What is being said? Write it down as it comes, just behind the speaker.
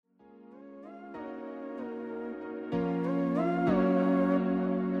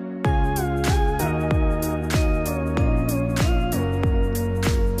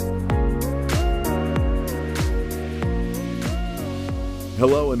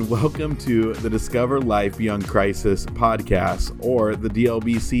Hello and welcome to the Discover Life Beyond Crisis podcast, or the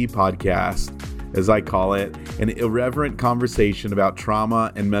DLBC podcast, as I call it, an irreverent conversation about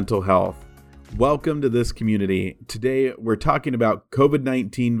trauma and mental health. Welcome to this community. Today, we're talking about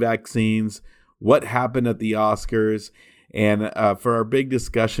COVID-19 vaccines, what happened at the Oscars, and for our big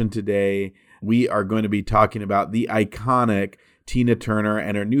discussion today, we are going to be talking about the iconic Tina Turner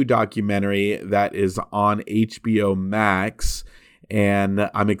and her new documentary that is on HBO Max. And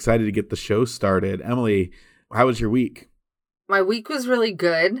I'm excited to get the show started. Emily, how was your week? My week was really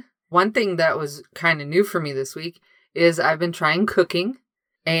good. One thing that was kind of new for me this week is I've been trying cooking.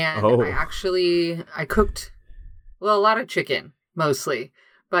 And I cooked, a lot of chicken, mostly.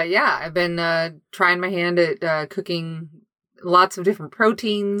 But yeah, I've been trying my hand at cooking lots of different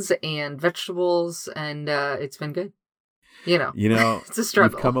proteins and vegetables, and it's been good. You know, it's a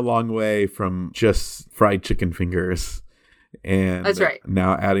struggle. We've come a long way from just fried chicken fingers. And that's right.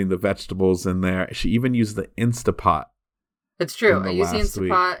 Now adding the vegetables in there. She even used the Instapot. It's true. I use the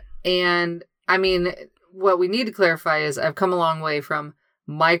Instapot. And I mean, what we need to clarify is I've come a long way from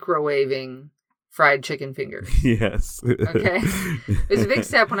microwaving fried chicken fingers. Yes. Okay. It was a big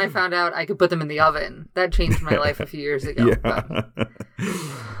step when I found out I could put them in the oven. That changed my life a few years ago.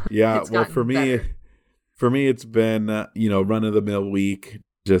 Yeah. Well, for me, it's been, run of the mill week,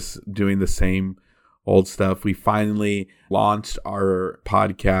 just doing the same old stuff. We finally launched our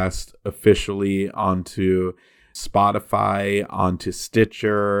podcast officially onto Spotify, onto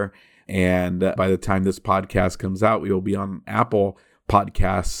Stitcher, and by the time this podcast comes out, we will be on Apple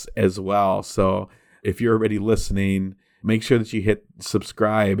Podcasts as well. So if you're already listening, make sure that you hit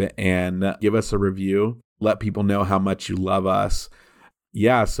subscribe and give us a review. Let people know how much you love us.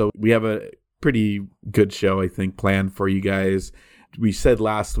 Yeah, so we have a pretty good show, I think, planned for you guys. We said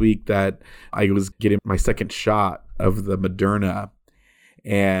last week that I was getting my second shot of the Moderna,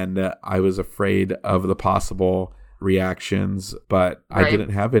 and I was afraid of the possible reactions, but I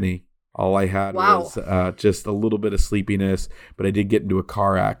didn't have any. All I had was just a little bit of sleepiness, but I did get into a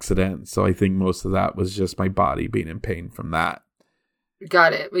car accident, so I think most of that was just my body being in pain from that.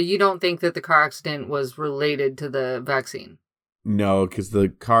 Got it. But you don't think that the car accident was related to the vaccine? No, because the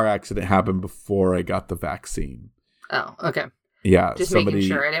car accident happened before I got the vaccine. Oh, okay. Yeah. Just making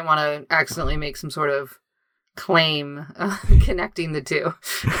sure. I didn't want to accidentally make some sort of claim connecting the two.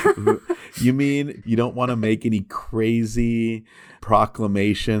 You mean you don't want to make any crazy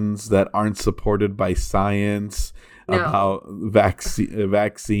proclamations that aren't supported by science about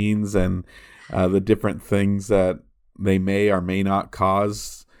vaccines and the different things that they may or may not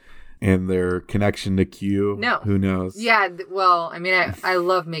cause and their connection to Q? No. Who knows? Yeah, well, I mean, I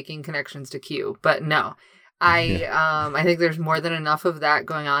love making connections to Q, but no. I think there's more than enough of that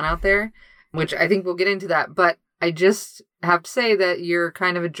going on out there, which I think we'll get into that. But I just have to say that you're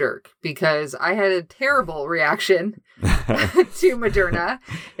kind of a jerk, because I had a terrible reaction to Moderna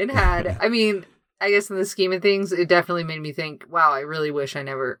and I guess in the scheme of things, it definitely made me think, wow, I really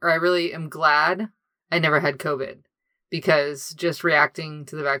am glad I never had COVID, because just reacting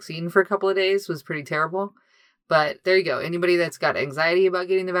to the vaccine for a couple of days was pretty terrible. But there you go. Anybody that's got anxiety about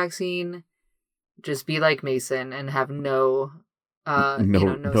getting the vaccine, just be like Mason and have no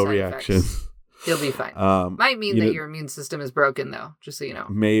reaction. You'll be fine. Might mean that your immune system is broken, though, just so you know.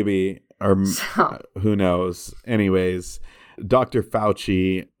 Maybe, or who knows. Anyways, Dr.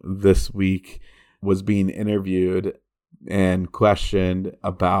 Fauci this week was being interviewed and questioned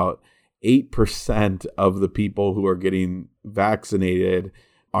about 8% of the people who are getting vaccinated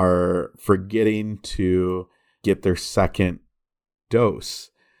are forgetting to get their second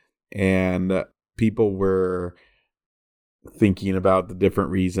dose. And people were thinking about the different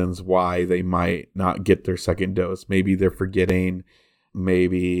reasons why they might not get their second dose. Maybe they're forgetting,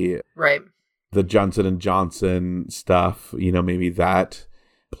 maybe the Johnson & Johnson stuff, maybe that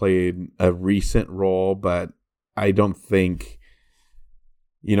played a recent role, but I don't think,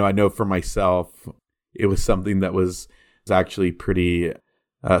 I know for myself, it was something that was actually pretty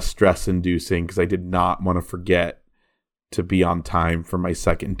stress-inducing, because I did not want to forget to be on time for my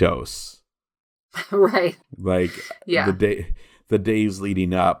second dose. Right. Like the days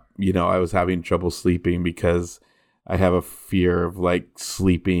leading up, I was having trouble sleeping because I have a fear of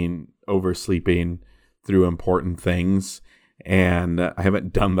oversleeping through important things. And I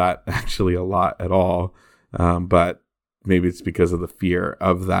haven't done that actually a lot at all. But maybe it's because of the fear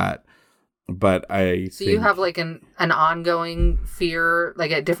of that. But you have like an ongoing fear,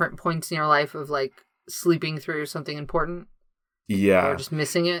 like at different points in your life, of like sleeping through something important? Yeah. Or just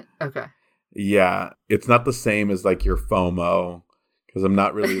missing it? Okay. Yeah. It's not the same as like your FOMO, because I'm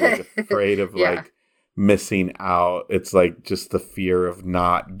not really like afraid of like missing out. It's like just the fear of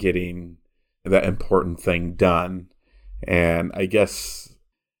not getting that important thing done. And I guess,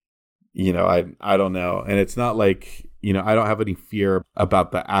 I don't know. And it's not like, I don't have any fear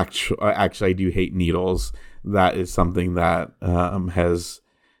about the actually, I do hate needles. That is something that has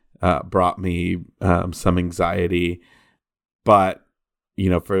brought me some anxiety. But,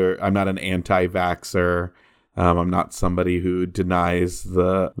 I'm not an anti-vaxxer. I'm not somebody who denies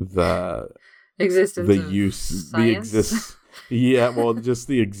the existence the of use, science. Just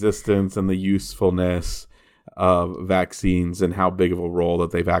the existence and the usefulness of vaccines and how big of a role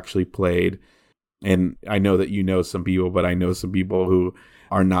that they've actually played. And I know that some people, but I know some people who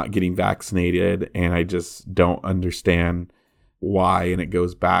are not getting vaccinated, and I just don't understand why. And it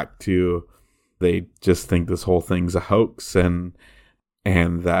goes back to they just think this whole thing's a hoax and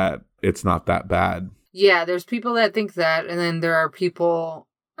that it's not that bad. Yeah, there's people that think that, and then there are people,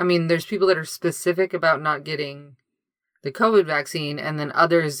 there's people that are specific about not getting the COVID vaccine, and then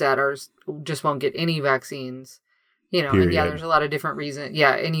others that just won't get any vaccines, and yeah, there's a lot of different reasons.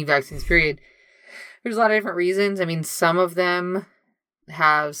 Yeah, any vaccines, period. There's a lot of different reasons. Some of them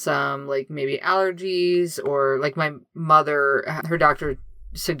have some, like, maybe allergies, or like my mother, her doctor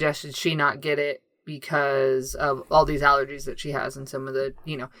suggested she not get it because of all these allergies that she has and some of the,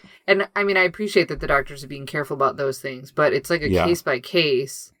 and I appreciate that the doctors are being careful about those things, but it's like a case by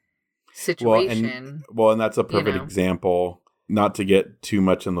case situation. Well, and that's a perfect example, not to get too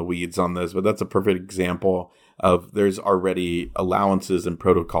much in the weeds on this, but that's a perfect example of there's already allowances and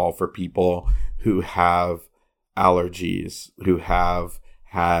protocol for people who have allergies, who have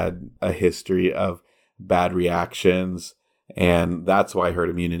had a history of bad reactions. And that's why herd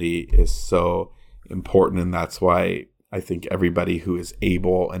immunity is so important. And that's why I think everybody who is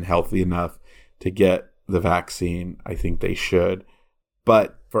able and healthy enough to get the vaccine, I think they should.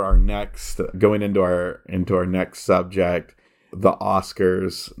 But for our going into our next subject, the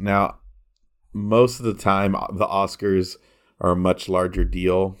Oscars. Now, most of the time, the Oscars are a much larger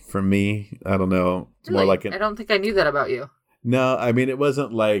deal for me. I don't know. It's really? More like I don't think I knew that about you. No, it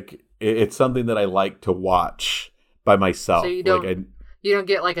wasn't like it's something that I like to watch by myself. So you don't you don't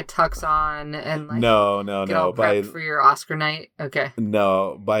get like a tux on and like get all prepped for your Oscar night. Okay.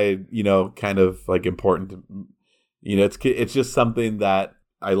 No, by kind of like important to, it's just something that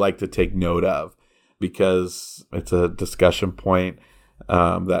I like to take note of because it's a discussion point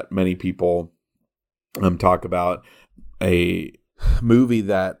that many people talk about. A movie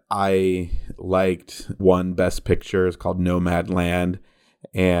that I liked won Best Picture is called Nomadland.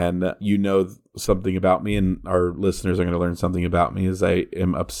 And something about me, and our listeners are going to learn something about me, is I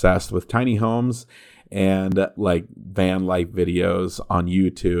am obsessed with tiny homes and like van life videos on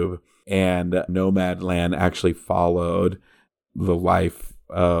YouTube. And Nomadland actually followed the life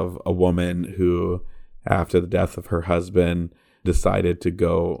of a woman who, after the death of her husband, decided to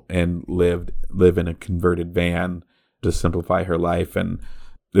go and live in a converted van to simplify her life. And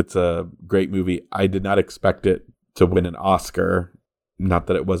it's a great movie. I did not expect it to win an Oscar. Not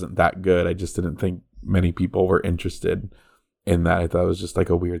that it wasn't that good. I just didn't think many people were interested in that. I thought it was just like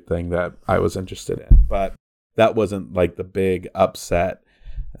a weird thing that I was interested in. But that wasn't like the big upset.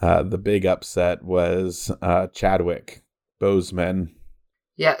 The big upset was Chadwick Boseman.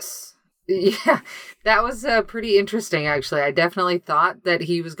 Yes. Yeah, that was pretty interesting, actually. I definitely thought that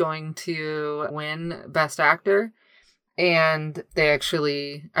he was going to win Best Actor. And I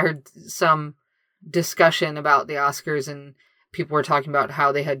heard some discussion about the Oscars, and people were talking about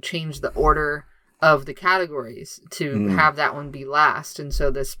how they had changed the order of the categories to have that one be last. And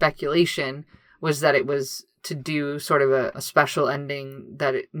so the speculation was that it was to do sort of a special ending,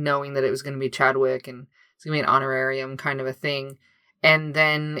 knowing that it was going to be Chadwick and it's going to be an honorarium kind of a thing. And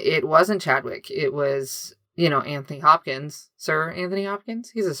then it wasn't Chadwick. It was, Anthony Hopkins. Sir Anthony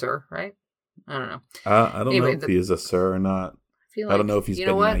Hopkins? He's a sir, right? I don't know. I don't know if he is a sir or not. I don't know if he's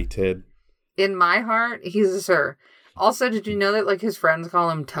been knighted. In my heart, he's a sir. Also, did you know that like his friends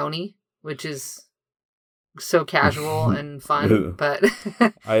call him Tony, which is so casual and fun? But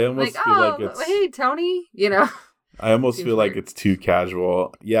I almost feel like it's hey Tony, I almost feel like it's too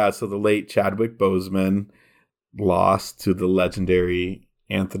casual. Yeah. So the late Chadwick Boseman lost to the legendary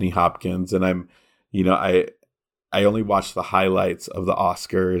Anthony Hopkins, and I only watched the highlights of the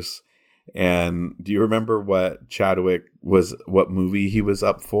Oscars. And do you remember what movie he was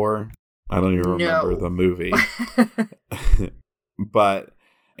up for? I don't even remember the movie.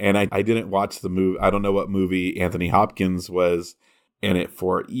 And I didn't watch the movie. I don't know what movie Anthony Hopkins was in it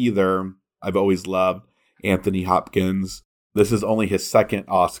for either. I've always loved Anthony Hopkins. This is only his second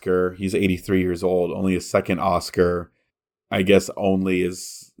Oscar. He's 83 years old. Only his second Oscar I guess only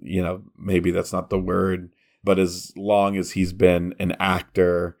is, maybe that's not the word, but as long as he's been an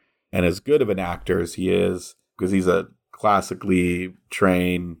actor and as good of an actor as he is, because he's a classically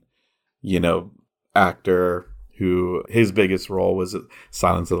trained, actor who his biggest role was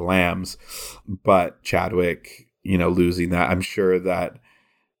Silence of the Lambs. But Chadwick, losing that, I'm sure that,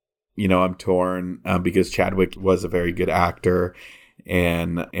 I'm torn because Chadwick was a very good actor,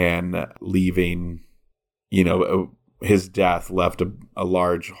 and leaving, his death left a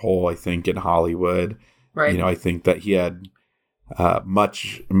large hole, I think, in Hollywood. Right. I think that he had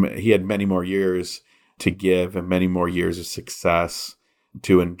many more years to give and many more years of success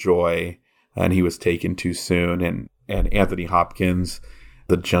to enjoy, and he was taken too soon. And Anthony Hopkins,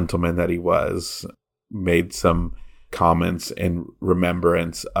 the gentleman that he was, made some comments in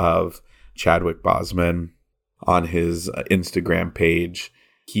remembrance of Chadwick Boseman on his Instagram page.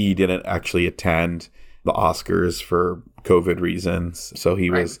 He didn't actually attend the Oscars for COVID reasons, so he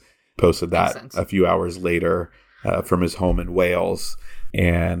was posted that a few hours later from his home in Wales.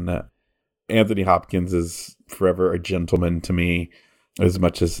 And Anthony Hopkins is forever a gentleman to me, as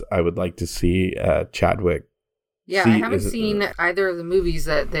much as I would like to see Chadwick. Yeah, I haven't seen either of the movies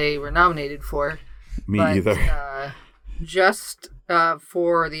that they were nominated for. Me either. Just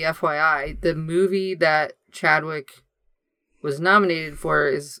for the FYI, the movie that Chadwick was nominated for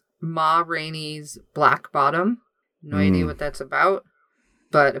is Ma Rainey's Black Bottom. No idea what that's about,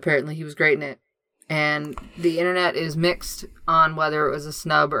 but apparently he was great in it. And the internet is mixed on whether it was a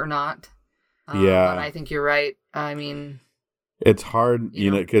snub or not. Yeah. And I think you're right. I mean, it's hard,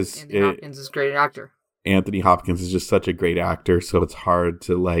 because Anthony Hopkins is a great actor. Anthony Hopkins is just such a great actor, so it's hard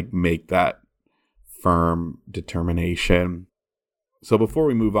to make that firm determination. So before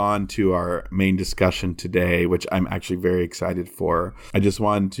we move on to our main discussion today, which I'm actually very excited for, I just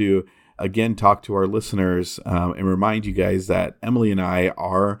wanted to again talk to our listeners and remind you guys that Emily and I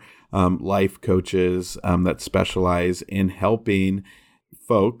are life coaches that specialize in helping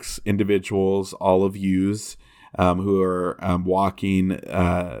folks, individuals, all of yous who are walking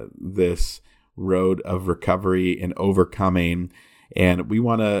this road of recovery and overcoming. And we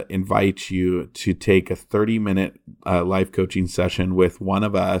want to invite you to take a 30-minute life coaching session with one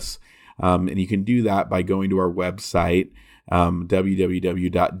of us. And you can do that by going to our website,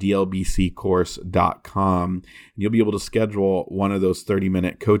 www.dlbccourse.com. And you'll be able to schedule one of those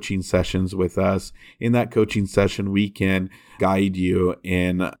 30-minute coaching sessions with us. In that coaching session, we can guide you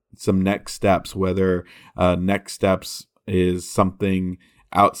in some next steps, whether next steps is something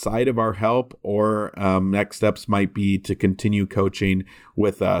outside of our help, or next steps might be to continue coaching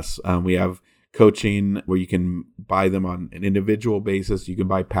with us. We have coaching where you can buy them on an individual basis. You can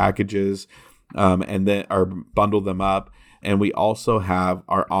buy packages and then or bundle them up. And we also have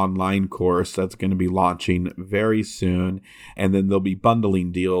our online course that's going to be launching very soon. And then there'll be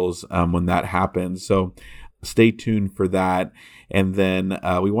bundling deals when that happens. So stay tuned for that. And then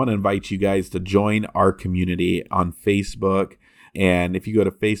we want to invite you guys to join our community on Facebook. And if you go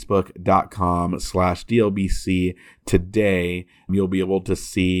to facebook.com/DLBC today, you'll be able to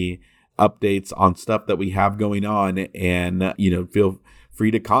see updates on stuff that we have going on. And, feel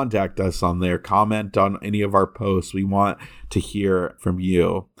free to contact us on there, comment on any of our posts. We want to hear from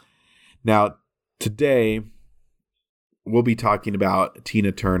you. Now, today, we'll be talking about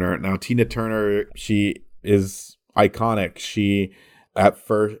Tina Turner. Now, Tina Turner, she is iconic. She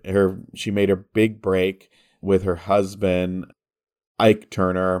made her big break with her husband, Ike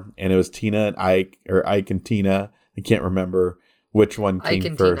Turner, and it was Tina and Ike, or Ike and Tina. I can't remember which one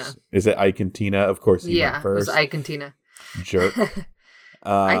came first. Tina. Is it Ike and Tina? Of course, he went first. Yeah, it was Ike and Tina. Jerk.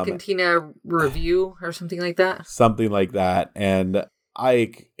 Ike and Tina review or something like that. Something like that. And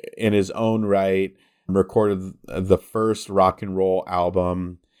Ike, in his own right, recorded the first rock and roll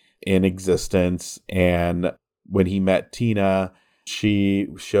album in existence. And when he met Tina, she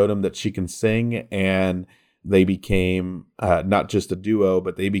showed him that she can sing, and they became not just a duo,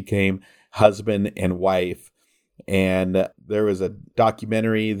 but they became husband and wife. And there was a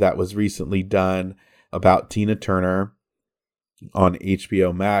documentary that was recently done about Tina Turner on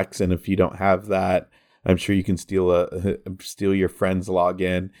HBO Max. And if you don't have that, I'm sure you can steal your friend's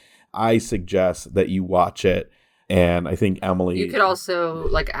login. I suggest that you watch it. And I think Emily... You could also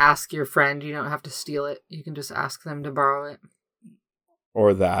ask your friend. You don't have to steal it. You can just ask them to borrow it.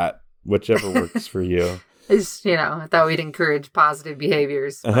 Or that, whichever works for you. I thought we'd encourage positive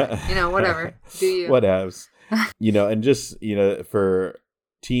behaviors. But, whatever. Do you? Whatevs. And just, for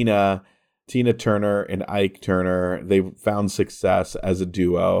Tina Turner and Ike Turner, they found success as a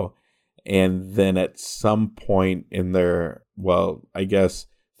duo. And then at some point in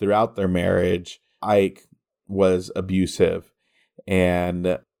throughout their marriage, Ike was abusive.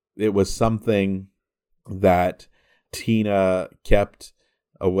 And it was something that Tina kept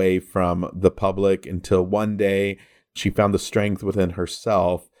away from the public until one day she found the strength within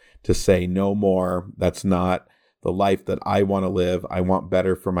herself to say, no more. That's not the life that I want to live. I want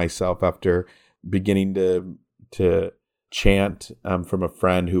better for myself, after beginning to chant from a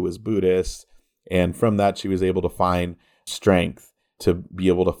friend who was Buddhist. And from that, she was able to find strength to be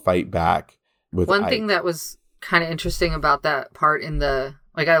able to fight back with One Ike. thing that was kind of interesting about that part in the,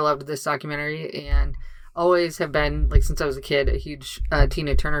 like, I loved this documentary and always have been, like, since I was a kid, a huge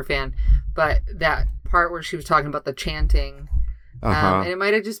Tina Turner fan. But that part where she was talking about the chanting, and it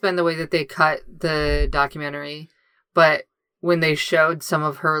might have just been the way that they cut the documentary, but when they showed some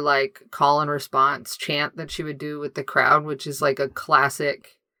of her, like, call and response chant that she would do with the crowd, which is like a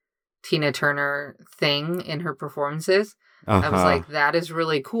classic Tina Turner thing in her performances, I was like, that is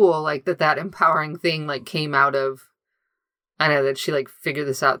really cool. Like, that empowering thing, like, came out of, I know that she, like, figured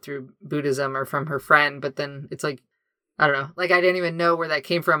this out through Buddhism or from her friend, but then it's like, I don't know. Like, I didn't even know where that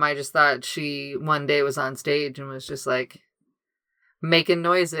came from. I just thought she one day was on stage and was just, like, making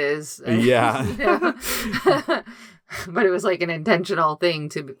noises. Yeah. You know? But it was, like, an intentional thing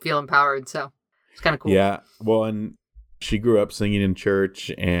to feel empowered, so it's kind of cool. Yeah. Well, and she grew up singing in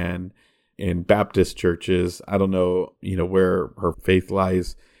church and in Baptist churches. I don't know, where her faith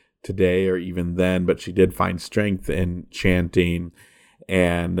lies today or even then, but she did find strength in chanting.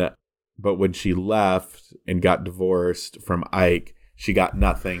 But when she left and got divorced from Ike, she got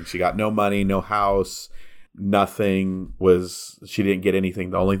nothing. She got no money, no house, nothing. She didn't get anything.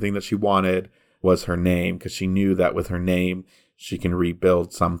 The only thing that she wanted was her name, because she knew that with her name, she can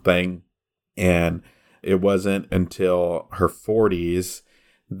rebuild something. And it wasn't until her 40s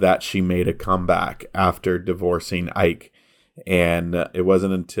that she made a comeback after divorcing Ike. And it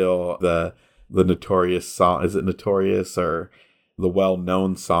wasn't until the notorious song, is it Notorious, or the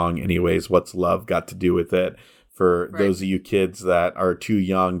well-known song anyways, What's Love Got to Do With It? For those of you kids that are too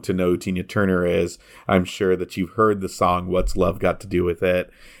young to know who Tina Turner is, I'm sure that you've heard the song What's Love Got to Do With It.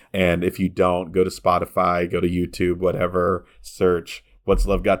 And if you don't, go to Spotify, go to YouTube, whatever, search What's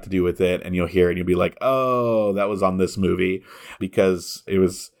Love Got to Do With It, and you'll hear it and you'll be like, oh, that was on this movie, because it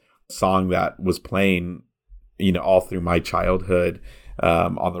was a song that was playing, all through my childhood,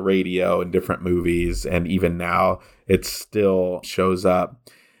 on the radio and different movies. And even now it still shows up.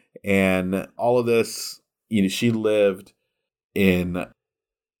 And all of this, she lived in,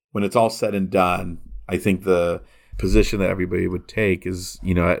 when it's all said and done, I think the position that everybody would take is,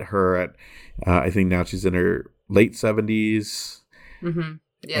 I think now she's in her late 70s. Mm-hmm.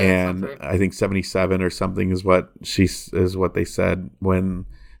 Yeah, and right. I think 77 or something is what they said when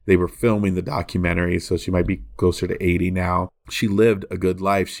they were filming the documentary. So she might be closer to 80 now. She lived a good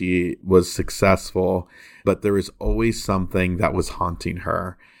life. She was successful, but there was always something that was haunting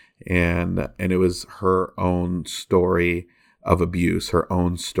her. And it was her own story of abuse, her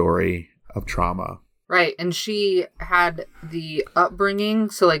own story of trauma. Right. And she had the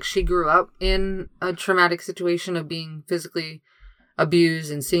upbringing. So, like, she grew up in a traumatic situation of being physically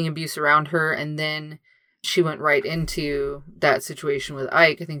abused and seeing abuse around her. And then she went right into that situation with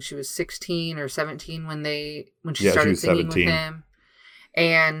Ike. I think she was 16 or 17 when she started singing 17. With him.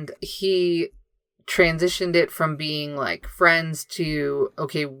 And he transitioned it from being like friends to,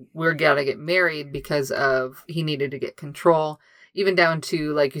 okay, we're gonna get married, because of he needed to get control, even down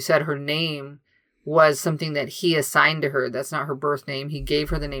to, like you said, her name was something that he assigned to her. That's not her birth name. He gave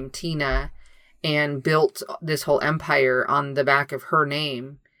her the name Tina and built this whole empire on the back of her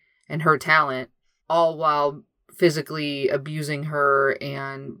name and her talent, all while physically abusing her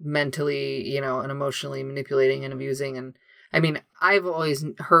and mentally, and emotionally manipulating and abusing. And I mean, I've always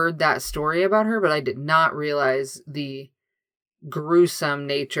heard that story about her, but I did not realize the gruesome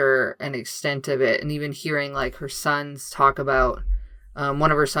nature and extent of it. And even hearing, like, her sons talk about,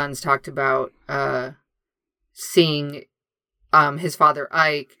 one of her sons talked about seeing his father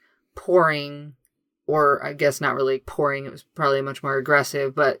Ike pouring, or I guess not really pouring, it was probably much more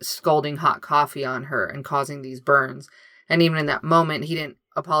aggressive, but scalding hot coffee on her and causing these burns. And even in that moment, he didn't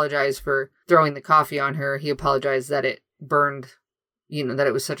apologize for throwing the coffee on her. He apologized that it burned, that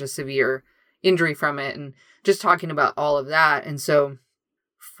it was such a severe injury from it, and just talking about all of that. And so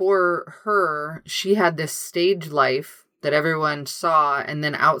for her, she had this stage life that everyone saw, and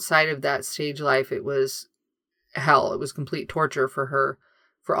then outside of that stage life, it was hell. It was complete torture for her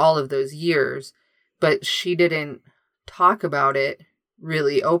for all of those years. But she didn't talk about it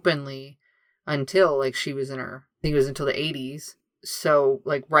really openly until, like, she was in her, I think it was until the 80s. So,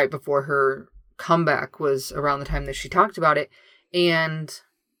 like, right before her comeback was around the time that she talked about it. And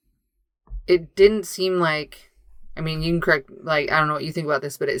it didn't seem like, I mean, you can correct, like, I don't know what you think about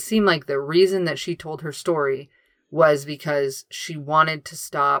this, but it seemed like the reason that she told her story was because she wanted to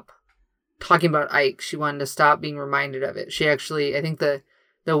stop talking about Ike. She wanted to stop being reminded of it. She actually, I think the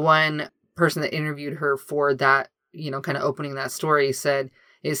one person that interviewed her for that, kind of opening that story said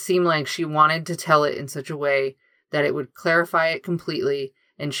it seemed like she wanted to tell it in such a way that it would clarify it completely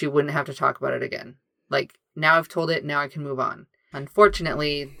and she wouldn't have to talk about it again. Like, now I've told it, now I can move on.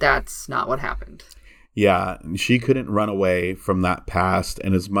 Unfortunately, that's not what happened. Yeah, she couldn't run away from that past.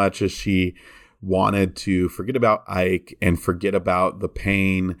 And as much as she wanted to forget about Ike and forget about the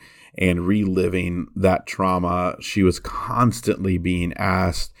pain and reliving that trauma, she was constantly being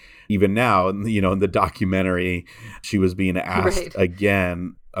asked, even now, in the documentary, she was being asked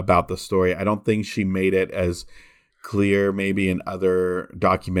again about the story. I don't think she made it as clear maybe in other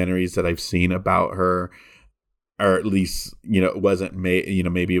documentaries that I've seen about her, or at least, it wasn't made,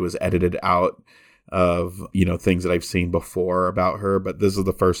 maybe it was edited out of, things that I've seen before about her. But this is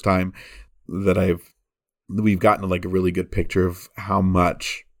the first time that we've gotten like a really good picture of how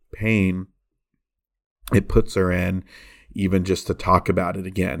much pain it puts her in, even just to talk about it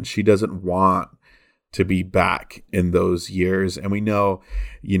again. She doesn't want to be back in those years. And we know,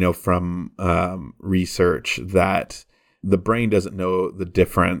 from research that the brain doesn't know the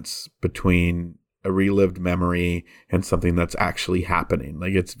difference between a relived memory and something that's actually happening.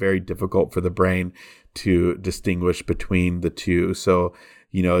 Like, it's very difficult for the brain to distinguish between the two. So,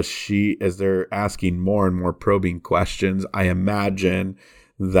 as they're asking more and more probing questions, I imagine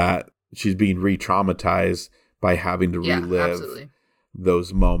that she's being re-traumatized by having to relive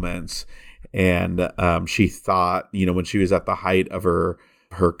those moments. And she thought, when she was at the height of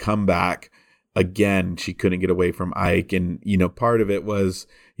her comeback, again, she couldn't get away from Ike. And, part of it was,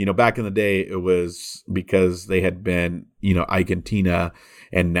 back in the day, it was because they had been, Ike and Tina,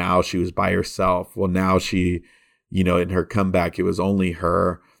 and now she was by herself. Well, now she, in her comeback, it was only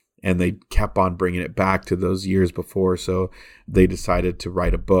her, and they kept on bringing it back to those years before. So they decided to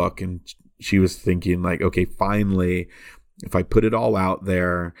write a book, and she was thinking like, okay, finally, if I put it all out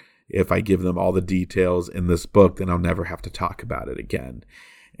there, if I give them all the details in this book, then I'll never have to talk about it again.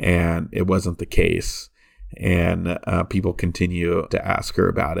 And it wasn't the case. And people continue to ask her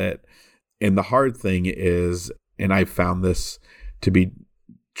about it. And the hard thing is, and I found this to be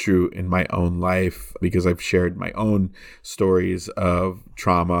true in my own life because I've shared my own stories of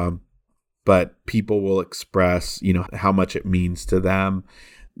trauma, but people will express, how much it means to them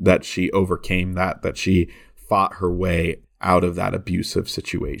that she overcame that she fought her way out of that abusive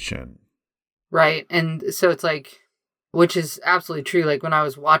situation. Right. And so it's like, which is absolutely true. Like, when I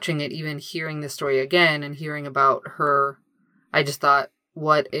was watching it, even hearing the story again and hearing about her, I just thought,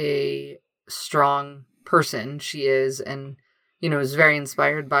 what a strong person she is, and, was very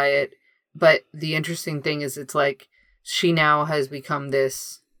inspired by it. But the interesting thing is, it's like, she now has become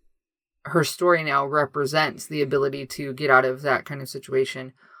her story now represents the ability to get out of that kind of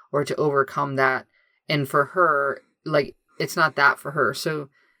situation or to overcome that. And for her, like, it's not that for her. So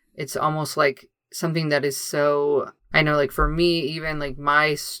it's almost like something that is so, I know, like, for me, even like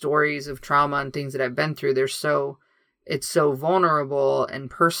my stories of trauma and things that I've been through, it's so vulnerable and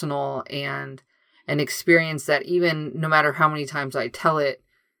personal, and an experience that even no matter how many times I tell it,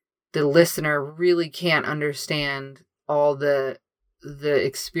 the listener really can't understand all the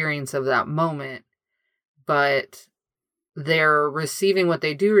experience of that moment, but they're receiving what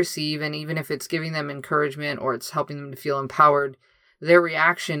they do receive. And even if it's giving them encouragement or it's helping them to feel empowered, their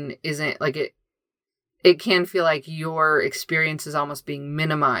reaction isn't like it can feel like your experience is almost being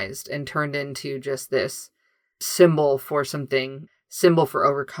minimized and turned into just this symbol for something, symbol for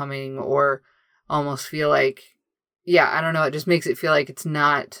overcoming, or almost feel like, I don't know, it just makes it feel like it's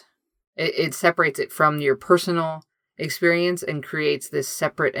not, it separates it from your personal experience and creates this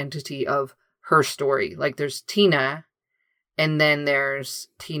separate entity of her story. Like, there's Tina, and then there's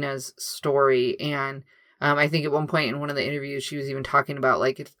Tina's story. And I think at one point in one of the interviews, she was even talking about,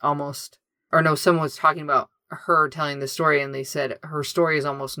 like, it's almost, or no, someone was talking about her telling the story, and they said her story is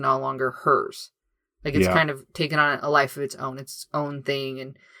almost no longer hers. Like, it's kind of taken on a life of its own thing.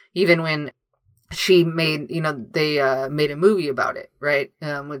 And even when she made, they made a movie about it, right?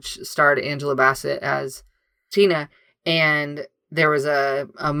 Which starred Angela Bassett as Tina. And there was a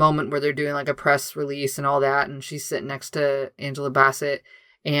moment where they're doing like a press release and all that, and she's sitting next to Angela Bassett,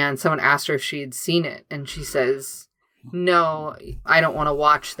 and someone asked her if she'd seen it, and she says, no, I don't want to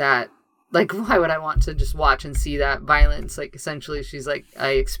watch that. Like, why would I want to just watch and see that violence? Like, essentially, she's like,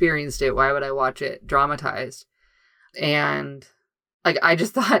 I experienced it. Why would I watch it dramatized? And, like, I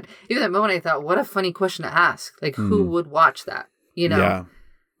just thought, even that moment, I thought, what a funny question to ask. Like, who would watch that? Yeah.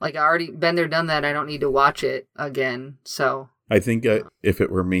 Like, I already been there, done that. I don't need to watch it again. So I think if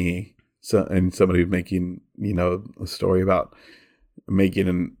it were me, and somebody making, a story about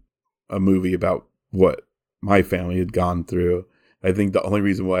making a movie about what my family had gone through, I think the only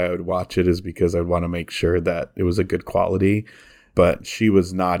reason why I would watch it is because I'd want to make sure that it was a good quality. But she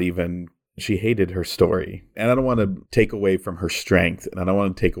was not even, she hated her story. And I don't want to take away from her strength, and I don't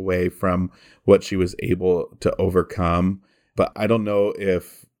want to take away from what she was able to overcome. But I don't know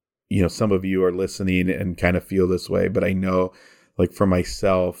if, some of you are listening and kind of feel this way, but I know, like, for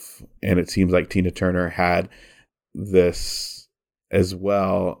myself, and it seems like Tina Turner had this as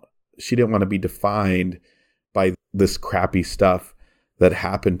well. She didn't want to be defined by this crappy stuff that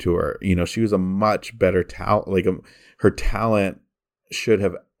happened to her. She was a much better talent. Like, her talent should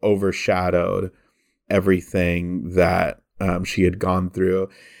have overshadowed everything that she had gone through.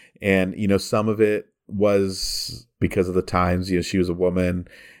 And, some of it was because of the times, she was a woman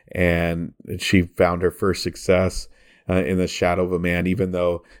and she found her first success in the shadow of a man, even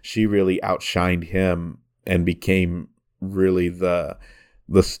though she really outshined him and became really the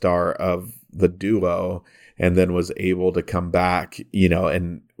star of the duo, and then was able to come back,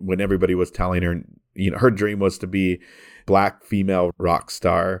 and when everybody was telling her, her dream was to be Black female rock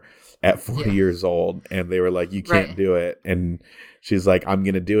star at 40 years old. And they were like, you can't do it. And she's like, I'm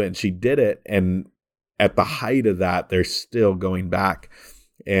going to do it. And she did it. And at the height of that, they're still going back.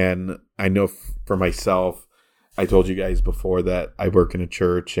 And I know for myself, I told you guys before that I work in a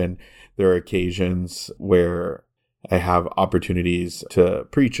church, and there are occasions where I have opportunities to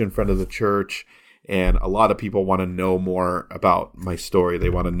preach in front of the church. And a lot of people want to know more about my story. They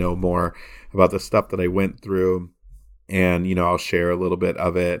want to know more about the stuff that I went through. And, I'll share a little bit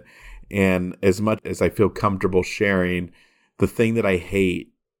of it. And as much as I feel comfortable sharing, the thing that I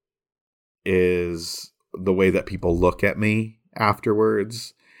hate is the way that people look at me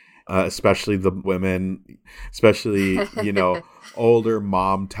afterwards, especially the women, especially, older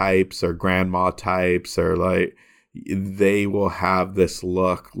mom types or grandma types, or like, they will have this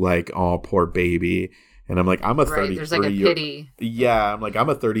look like, oh, poor baby. And I'm like, I'm a 33. There's like a pity. Yeah. I'm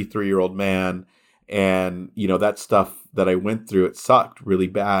a 33-year-old man. And, that stuff that I went through, it sucked really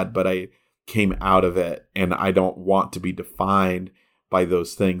bad, but I came out of it, and I don't want to be defined by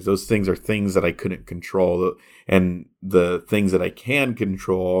those things. Those things are things that I couldn't control. And the things that I can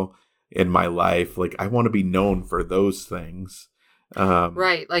control in my life, like, I want to be known for those things.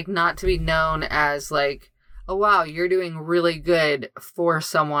 Right. Like, not to be known as like, oh, wow, you're doing really good for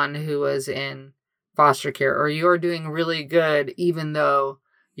someone who was in foster care, or you're doing really good even though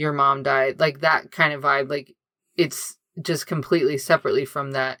your mom died. Like, that kind of vibe. Like, it's just completely separately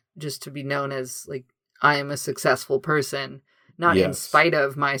from that, just to be known as like, I am a successful person, not in spite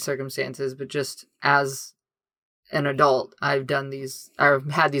of my circumstances, but just as an adult, I've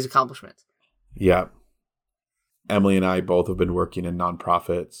had these accomplishments. Yeah. Emily and I both have been working in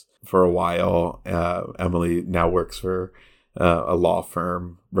nonprofits for a while. Emily now works for a law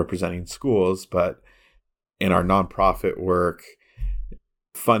firm representing schools, but in our nonprofit work,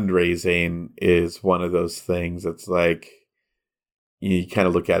 fundraising is one of those things that's like, you kind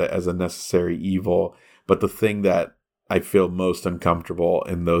of look at it as a necessary evil. But the thing that I feel most uncomfortable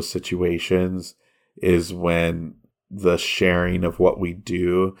in those situations is when the sharing of what we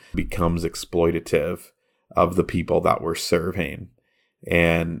do becomes exploitative of the people that we're serving.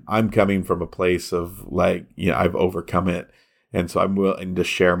 And I'm coming from a place of like, I've overcome it. And so I'm willing to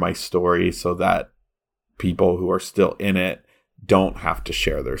share my story so that people who are still in it don't have to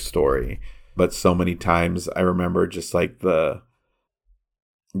share their story. But so many times I remember just like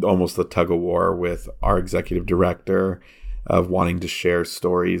almost the tug of war with our executive director of wanting to share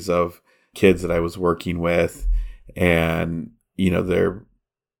stories of kids that I was working with, and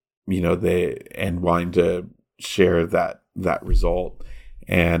and wanting to share that result,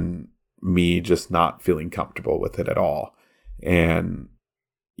 and me just not feeling comfortable with it at all. And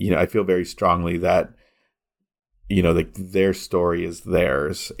I feel very strongly that their story is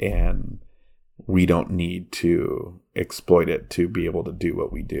theirs, and we don't need to exploit it to be able to do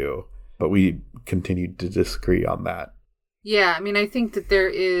what we do. But we continue to disagree on that. Yeah, I mean, I think that there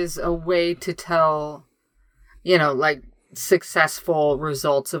is a way to tell, like, successful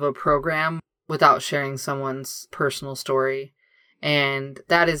results of a program without sharing someone's personal story. And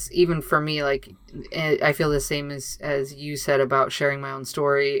that is, even for me, like, I feel the same as you said about sharing my own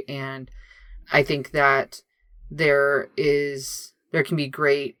story. And I think that there can be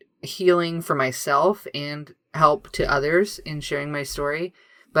great healing for myself and help to others in sharing my story.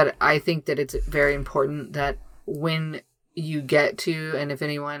 But I think that it's very important that when you get to, and if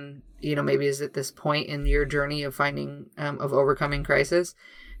anyone, maybe is at this point in your journey of of overcoming crisis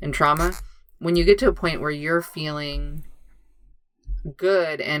and trauma, when you get to a point where you're feeling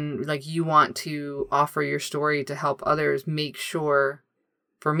good and like you want to offer your story to help others, make sure,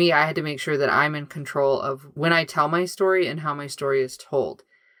 for me, I had to make sure that I'm in control of when I tell my story and how my story is told.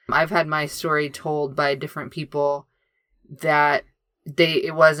 I've had my story told by different people that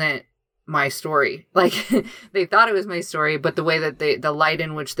it wasn't my story. Like they thought it was my story, but the way that the light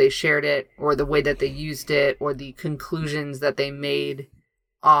in which they shared it, or the way that they used it, or the conclusions that they made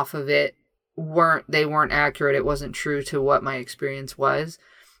off of it weren't accurate. It wasn't true to what my experience was.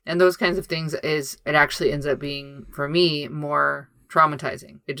 And those kinds of things it actually ends up being, for me, more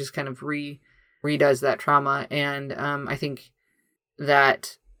traumatizing. It just kind of redoes that trauma. And I think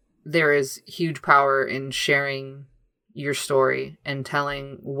that there is huge power in sharing your story and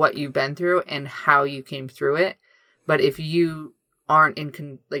telling what you've been through and how you came through it. But if you aren't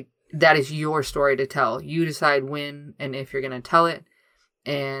that is your story to tell. You decide when and if you're going to tell it,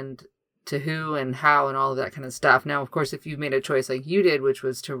 and to who and how and all of that kind of stuff. Now, of course, if you've made a choice like you did, which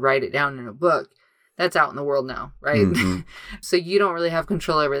was to write it down in a book, that's out in the world now, right? Mm-hmm. So you don't really have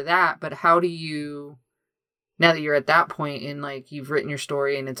control over that. But how do you, now that you're at that point in you've written your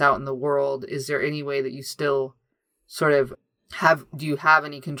story and it's out in the world, is there any way that you still sort of do you have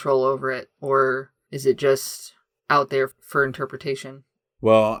any control over it, or is it just out there for interpretation?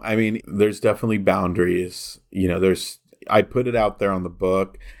 Well, I mean, there's definitely boundaries. I put it out there on the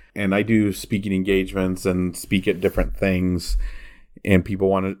book, and I do speaking engagements and speak at different things, and people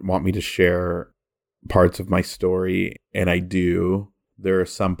want me to share parts of my story, and I do. There are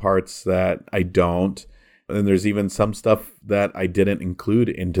some parts that I don't. And there's even some stuff that I didn't include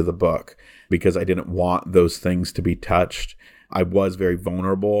into the book because I didn't want those things to be touched. I was very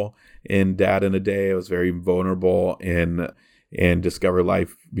vulnerable in Dad in a Day. I was very vulnerable in Discover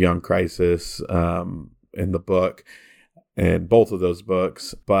Life Beyond Crisis in the book, and both of those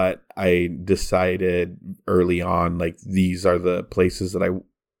books. But I decided early on, these are the places that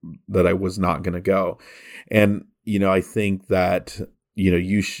I was not going to go. And, I think that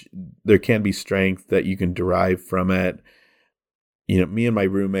there can be strength that you can derive from it. Me and my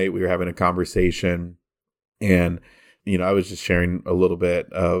roommate, we were having a conversation, and, I was just sharing a little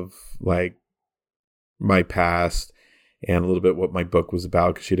bit of my past and a little bit what my book was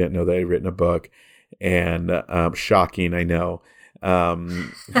about, because she didn't know that I'd written a book. And shocking, I know.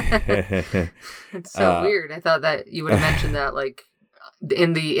 It's so weird. I thought that you would have mentioned that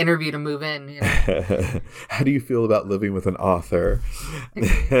in the interview to move in. How do you feel about living with an author? A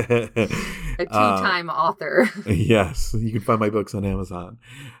two-time author. Yes, you can find my books on Amazon.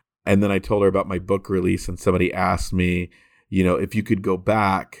 And then I told her about my book release, and somebody asked me, if you could go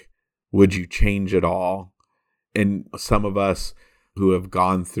back, would you change it all? And some of us who have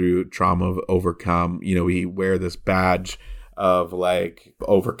gone through trauma of overcome, we wear this badge of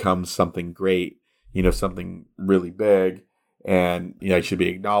overcome something great, something really big. And, I should be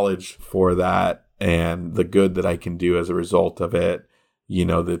acknowledged for that and the good that I can do as a result of it.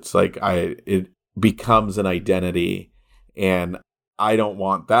 That's it becomes an identity, and I don't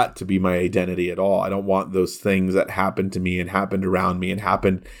want that to be my identity at all. I don't want those things that happened to me and happened around me and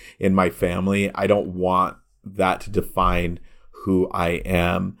happened in my family. I don't want that to define who I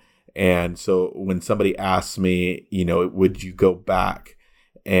am. And so when somebody asks me, would you go back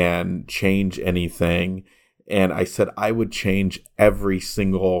and change anything? And I said, I would change every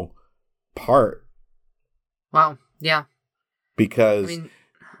single part. Wow. Yeah. Because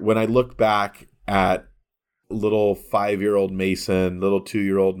when I look back at little 5-year-old Mason, little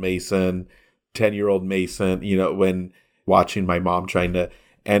 2-year-old Mason, 10-year-old Mason, when watching my mom trying to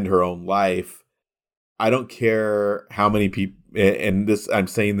end her own life, I don't care how many people, and this, I'm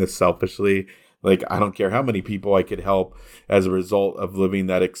saying this selfishly, I don't care how many people I could help as a result of living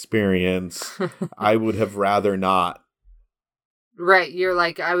that experience. I would have rather not. Right. You're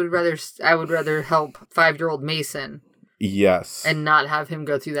I would rather help 5-year-old Mason. Yes. And not have him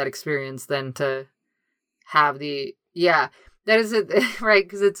go through that experience than to have that is it. Right.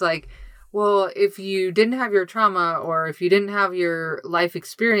 Because it's well, if you didn't have your trauma, or if you didn't have your life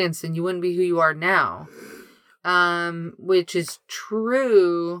experience, then you wouldn't be who you are now. Which is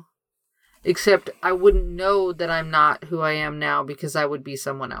true. Except I wouldn't know that I'm not who I am now, because I would be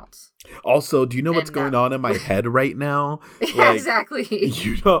someone else. Also, do you know what's going on in my head right now? Yeah, exactly. Do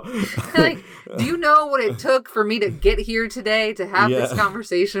you know what it took for me to get here today to have this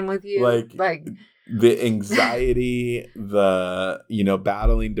conversation with you? The anxiety, the,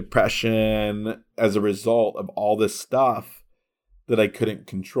 battling depression as a result of all this stuff that I couldn't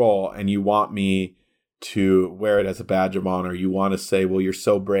control. And you want me to wear it as a badge of honor. You want to say, well, you're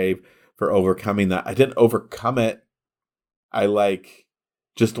so brave for overcoming that. I didn't overcome it. I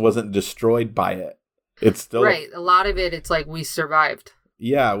just wasn't destroyed by it. It's still right. A lot of it, it's like we survived.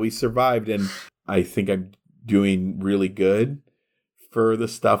 Yeah, we survived, and I think I'm doing really good for the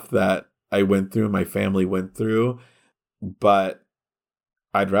stuff that I went through, my family went through, but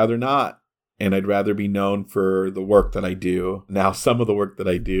I'd rather not, and I'd rather be known for the work that I do. Now, some of the work that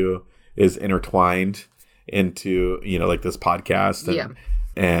I do is intertwined into, like this podcast,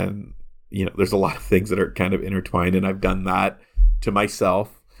 and there's a lot of things that are kind of intertwined, and I've done that to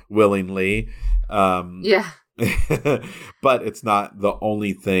myself willingly. But it's not the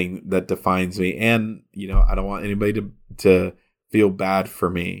only thing that defines me. And, I don't want anybody to feel bad for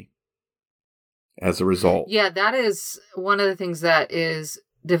me as a result. Yeah, that is one of the things that is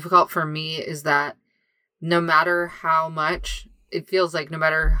difficult for me, is that no matter how much, it feels like no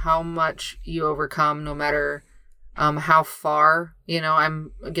matter how much you overcome, no matter how far,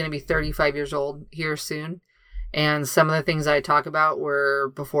 I'm going to be 35 years old here soon. And some of the things I talk about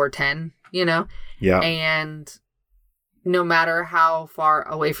were before 10, Yeah. And no matter how far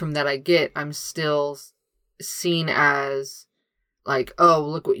away from that I get, I'm still seen as like, oh,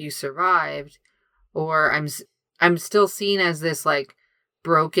 look what you survived. Or I'm still seen as this like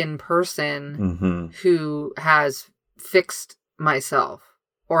broken person who has fixed myself,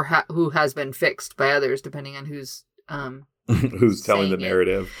 or who has been fixed by others, depending on who's telling the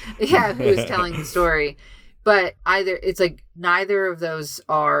narrative. Yeah, who's telling the story. But it's like neither of those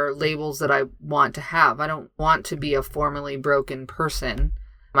are labels that I want to have. I don't want to be a formerly broken person.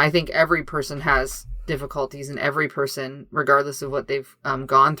 I think every person has difficulties, and every person, regardless of what they've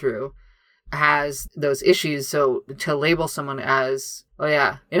gone through, has those issues. So to label someone as, oh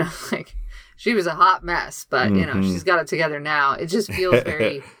yeah, like she was a hot mess, but she's got it together now. It just feels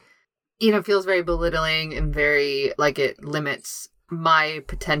very, feels very belittling, and very like it limits my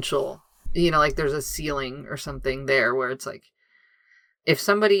potential. Like there's a ceiling or something there where it's like, if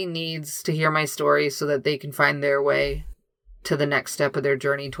somebody needs to hear my story so that they can find their way to the next step of their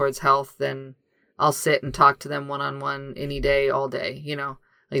journey towards health, then I'll sit and talk to them one-on-one any day, all day,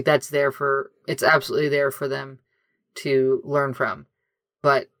 like it's absolutely there for them to learn from.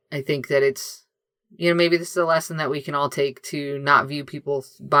 But I think that it's, maybe this is a lesson that we can all take, to not view people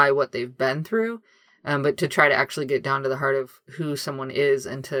by what they've been through, but to try to actually get down to the heart of who someone is,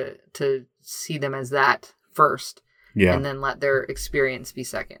 and to see them as that first, and then let their experience be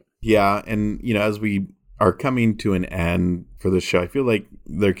second. Yeah, and as we are coming to an end for the show, I feel like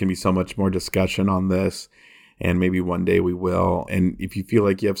there can be so much more discussion on this, and maybe one day we will. And if you feel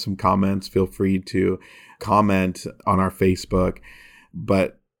like you have some comments, feel free to comment on our Facebook.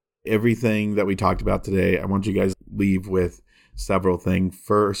 But everything that we talked about today, I want you guys to leave with several things.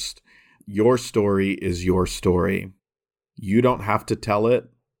 First, your story is your story. You don't have to tell it.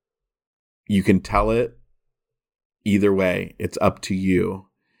 You can tell it either way. It's up to you.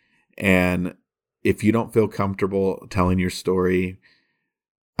 And if you don't feel comfortable telling your story,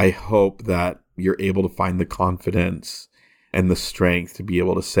 I hope that you're able to find the confidence and the strength to be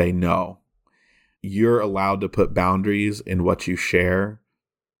able to say no. You're allowed to put boundaries in what you share.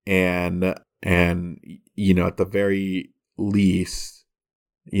 And at the very least,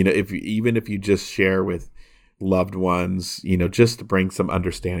 even if you just share with loved ones, just to bring some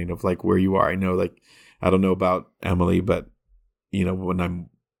understanding of like where you are. I know, like, I don't know about Emily, but when I'm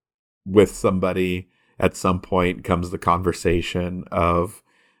with somebody, at some point comes the conversation of,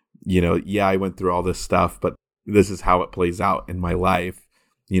 I went through all this stuff, but this is how it plays out in my life,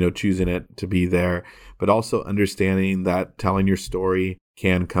 choosing it to be there, but also understanding that telling your story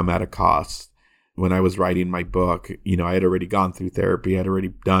can come at a cost. When I was writing my book, I had already gone through therapy. I had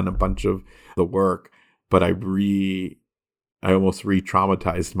already done a bunch of the work, but I almost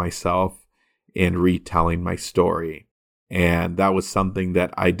re-traumatized myself in retelling my story. And that was something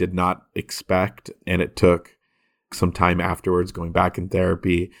that I did not expect. And it took some time afterwards, going back in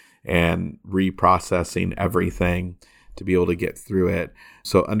therapy and reprocessing everything to be able to get through it.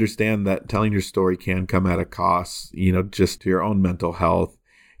 So understand that telling your story can come at a cost, just to your own mental health.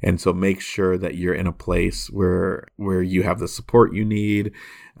 And so make sure that you're in a place where you have the support you need,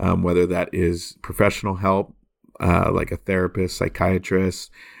 whether that is professional help, like a therapist, psychiatrist,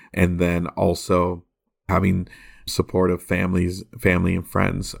 and then also having supportive family and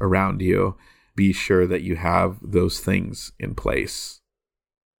friends around you. Be sure that you have those things in place.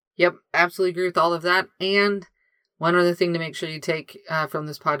 Yep, absolutely agree with all of that. And one other thing to make sure you take from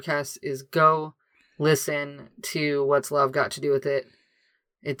this podcast is go listen to What's Love Got to Do with It.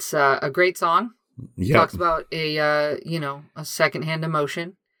 It's a great song. Yep. Talks about a secondhand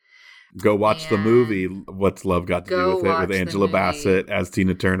emotion. Go watch the And movie What's Love Got to Do go with It watch with the Angela movie. Bassett as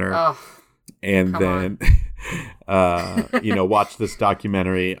Tina Turner. Oh, And come then, watch this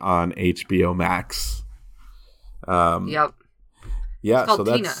documentary on HBO Max. Yep. Yeah, It's called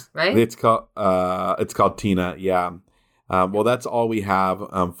so Tina, that's right? It's called Tina. Yeah. Well, that's all we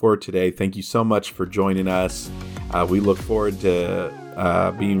have for today. Thank you so much for joining us. We look forward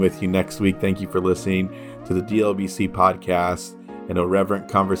to being with you next week. Thank you for listening to the DLBC podcast, an irreverent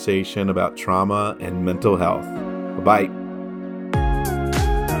conversation about trauma and mental health. Bye-bye.